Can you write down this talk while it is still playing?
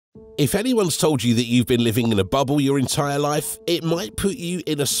If anyone's told you that you've been living in a bubble your entire life, it might put you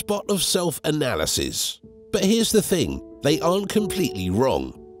in a spot of self-analysis. But here's the thing, they aren't completely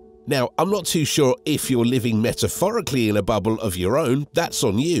wrong. Now, I'm not too sure if you're living metaphorically in a bubble of your own, that's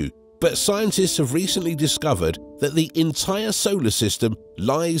on you. But scientists have recently discovered that the entire solar system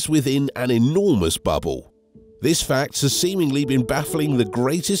lies within an enormous bubble. This fact has seemingly been baffling the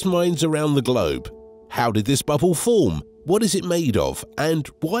greatest minds around the globe. How did this bubble form? What is it made of? And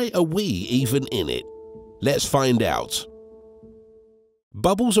why are we even in it? Let's find out.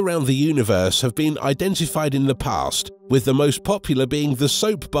 Bubbles around the universe have been identified in the past, with the most popular being the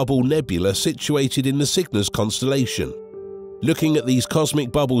Soap Bubble Nebula situated in the Cygnus constellation. Looking at these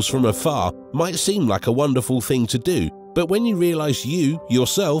cosmic bubbles from afar might seem like a wonderful thing to do, but when you realize you,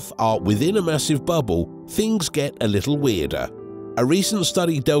 yourself, are within a massive bubble, things get a little weirder. A recent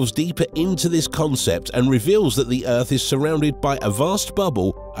study delves deeper into this concept and reveals that the Earth is surrounded by a vast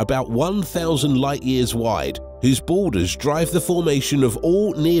bubble about 1,000 light-years wide, whose borders drive the formation of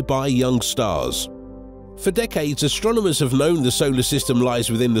all nearby young stars. For decades, astronomers have known the solar system lies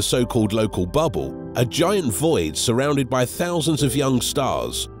within the so-called local bubble, a giant void surrounded by thousands of young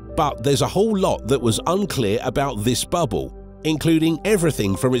stars. But there's a whole lot that was unclear about this bubble, including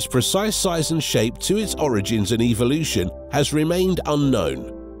everything from its precise size and shape to its origins and evolution has remained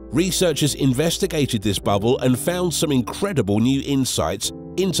unknown. Researchers investigated this bubble and found some incredible new insights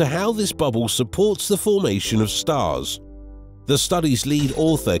into how this bubble supports the formation of stars. The study's lead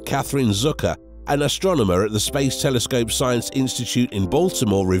author, Catherine Zucker, an astronomer at the Space Telescope Science Institute in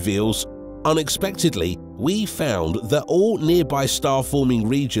Baltimore, reveals, "Unexpectedly, we found that all nearby star-forming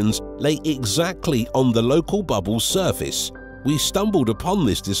regions lay exactly on the local bubble's surface. We stumbled upon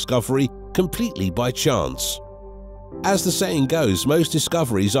this discovery completely by chance." As the saying goes, most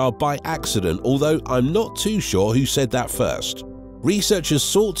discoveries are by accident, although I'm not too sure who said that first. Researchers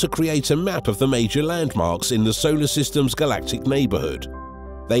sought to create a map of the major landmarks in the solar system's galactic neighborhood.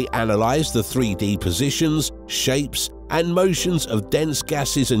 They analyzed the 3D positions, shapes, and motions of dense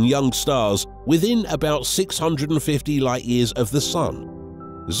gases and young stars within about 650 light-years of the Sun.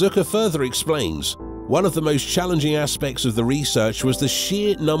 Zucker further explains, "One of the most challenging aspects of the research was the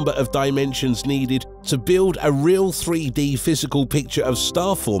sheer number of dimensions needed to build a real 3D physical picture of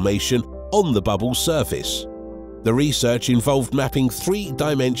star formation on the bubble's surface. The research involved mapping 3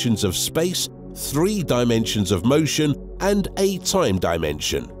 dimensions of space, 3 dimensions of motion, and a time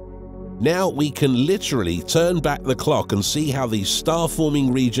dimension. Now we can literally turn back the clock and see how these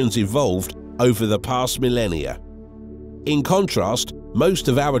star-forming regions evolved over the past millennia. In contrast, most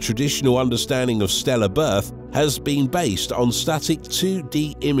of our traditional understanding of stellar birth has been based on static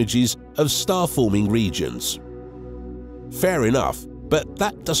 2D images of star-forming regions." Fair enough, but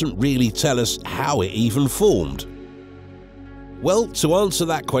that doesn't really tell us how it even formed. Well, to answer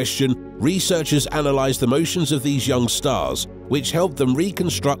that question, researchers analyzed the motions of these young stars, which helped them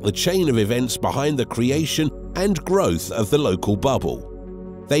reconstruct the chain of events behind the creation and growth of the local bubble.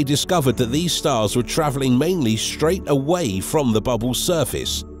 They discovered that these stars were traveling mainly straight away from the bubble's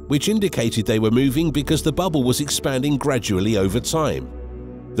surface, which indicated they were moving because the bubble was expanding gradually over time.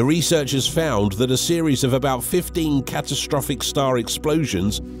 The researchers found that a series of about 15 catastrophic star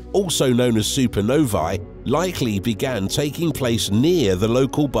explosions, also known as supernovae, likely began taking place near the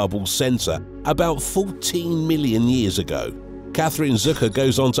local bubble's center about 14 million years ago. Catherine Zucker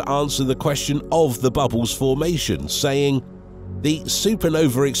goes on to answer the question of the bubble's formation, saying, "The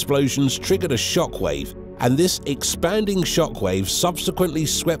supernova explosions triggered a shockwave, and this expanding shockwave subsequently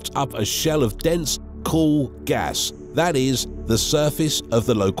swept up a shell of dense, cool gas, that is, the surface of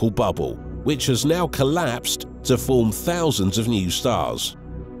the local bubble, which has now collapsed to form thousands of new stars.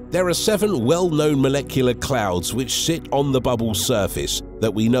 There are 7 well-known molecular clouds which sit on the bubble's surface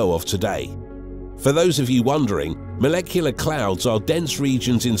that we know of today. For those of you wondering, molecular clouds are dense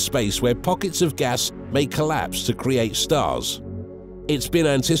regions in space where pockets of gas may collapse to create stars. It's been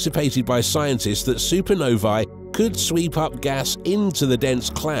anticipated by scientists that supernovae could sweep up gas into the dense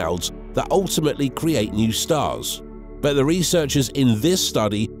clouds that ultimately create new stars. But the researchers in this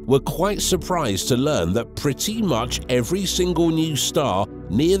study were quite surprised to learn that pretty much every single new star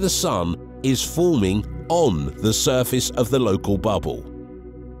near the Sun is forming on the surface of the local bubble."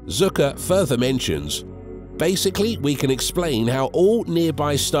 Zucker further mentions, "Basically, we can explain how all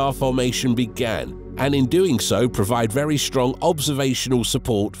nearby star formation began, and in doing so provide very strong observational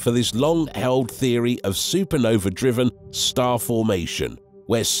support for this long-held theory of supernova-driven star formation,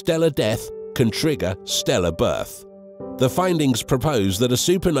 where stellar death can trigger stellar birth. The findings propose that a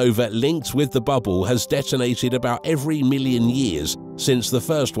supernova linked with the bubble has detonated about every million years since the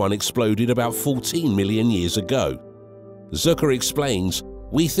first one exploded about 14 million years ago." Zucker explains,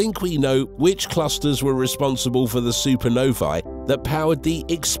 we think we know which clusters were responsible for the supernovae that powered the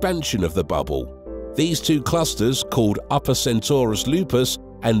expansion of the bubble. These two clusters, called Upper Centaurus Lupus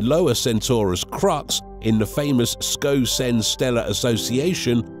and Lower Centaurus Crux in the famous SCO-SEN stellar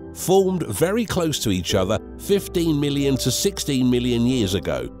association, formed very close to each other 15 million to 16 million years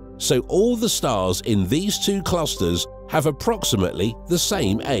ago. So all the stars in these two clusters have approximately the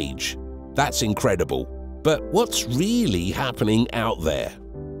same age. That's incredible. But what's really happening out there?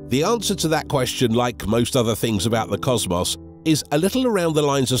 The answer to that question, like most other things about the cosmos, is a little around the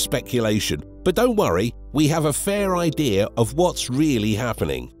lines of speculation, but don't worry, we have a fair idea of what's really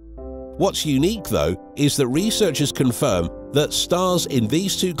happening. What's unique, though, is that researchers confirm that stars in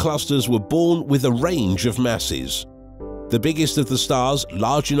these two clusters were born with a range of masses. The biggest of the stars,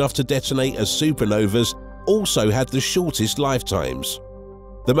 large enough to detonate as supernovas, also had the shortest lifetimes.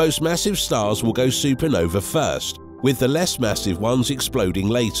 The most massive stars will go supernova first, with the less massive ones exploding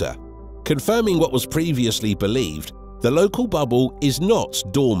later. Confirming what was previously believed, the local bubble is not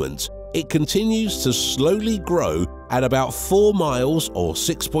dormant. It continues to slowly grow at about 4 miles or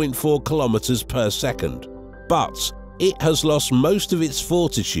 6.4 kilometers per second. But it has lost most of its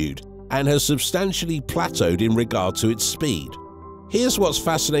fortitude and has substantially plateaued in regard to its speed. Here's what's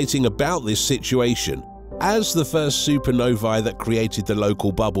fascinating about this situation. As the first supernovae that created the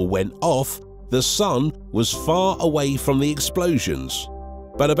local bubble went off, the Sun was far away from the explosions.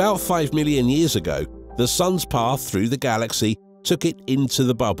 But about 5 million years ago, the Sun's path through the galaxy took it into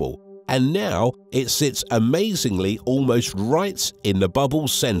the bubble, and now it sits amazingly almost right in the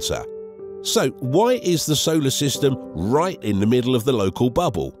bubble's center. So why is the solar system right in the middle of the local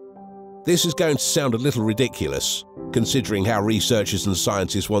bubble? This is going to sound a little ridiculous, considering how researchers and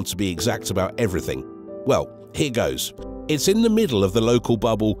scientists want to be exact about everything. Well, here goes. It's in the middle of the local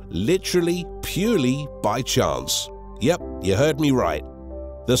bubble, literally, purely by chance. Yep, you heard me right.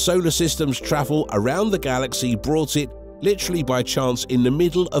 The solar system's travel around the galaxy brought it, literally by chance, in the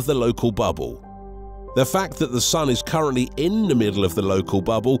middle of the local bubble. The fact that the Sun is currently in the middle of the local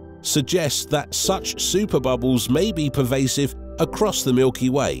bubble suggests that such superbubbles may be pervasive across the Milky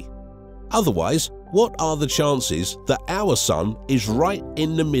Way. Otherwise, what are the chances that our Sun is right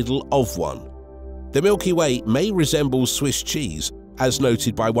in the middle of one? The Milky Way may resemble Swiss cheese, as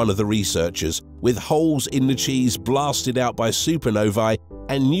noted by one of the researchers, with holes in the cheese blasted out by supernovae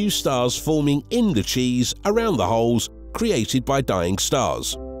and new stars forming in the cheese around the holes created by dying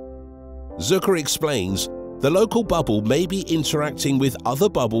stars. Zucker explains, the local bubble may be interacting with other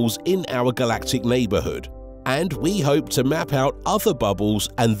bubbles in our galactic neighborhood, and we hope to map out other bubbles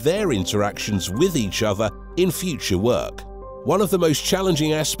and their interactions with each other in future work. One of the most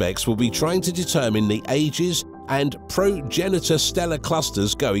challenging aspects will be trying to determine the ages and progenitor stellar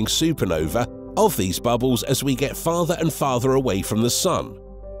clusters going supernova of these bubbles as we get farther and farther away from the Sun.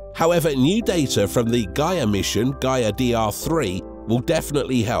 However, new data from the Gaia mission, Gaia DR3, will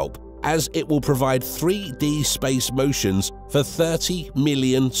definitely help, as it will provide 3D space motions for 30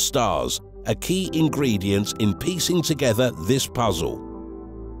 million stars, a key ingredient in piecing together this puzzle.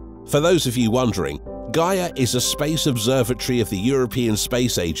 For those of you wondering, Gaia is a space observatory of the European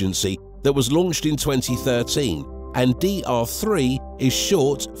Space Agency that was launched in 2013, and DR3 is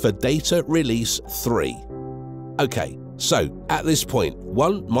short for Data Release 3. Okay, so at this point,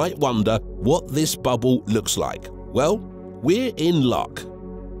 one might wonder what this bubble looks like. Well, we're in luck.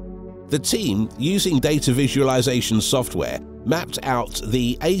 The team, using data visualization software, mapped out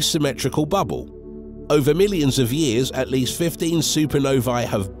the asymmetrical bubble. Over millions of years, at least 15 supernovae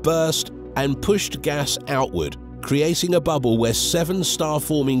have burst and pushed gas outward, creating a bubble where 7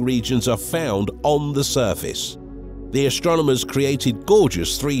 star-forming regions are found on the surface. The astronomers created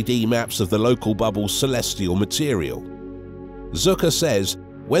gorgeous 3D maps of the local bubble's celestial material. Zucker says,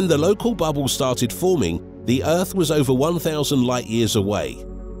 when the local bubble started forming, the Earth was over 1,000 light-years away.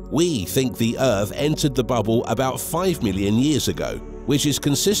 We think the Earth entered the bubble about 5 million years ago, which is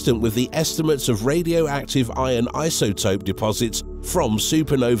consistent with the estimates of radioactive iron isotope deposits from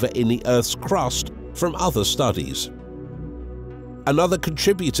supernova in the Earth's crust from other studies. Another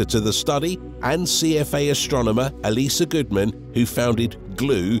contributor to the study and CFA astronomer Elisa Goodman, who founded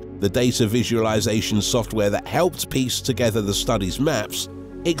GLUE, the data visualization software that helped piece together the study's maps,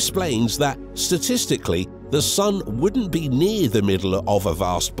 explains that statistically the Sun wouldn't be near the middle of a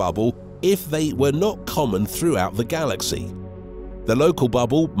vast bubble if they were not common throughout the galaxy. The local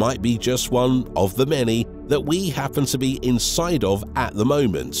bubble might be just one of the many that we happen to be inside of at the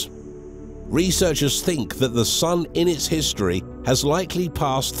moment. Researchers think that the Sun in its history has likely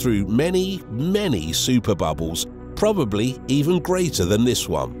passed through many superbubbles, probably even greater than this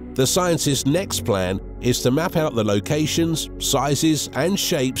one. The scientists' next plan is to map out the locations, sizes, and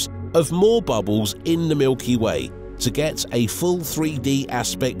shapes of more bubbles in the Milky Way to get a full 3D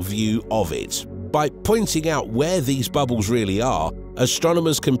aspect view of it. By pointing out where these bubbles really are,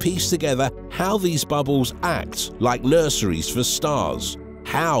 astronomers can piece together how these bubbles act like nurseries for stars,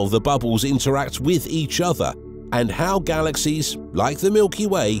 how the bubbles interact with each other, and how galaxies, like the Milky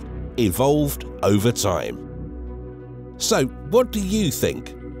Way, evolved over time. So, what do you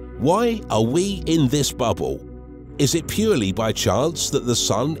think? Why are we in this bubble? Is it purely by chance that the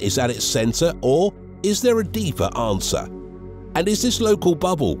Sun is at its center, or is there a deeper answer? And is this local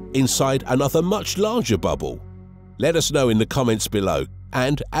bubble inside another much larger bubble? Let us know in the comments below,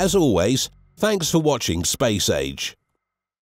 and as always, thanks for watching Space Age.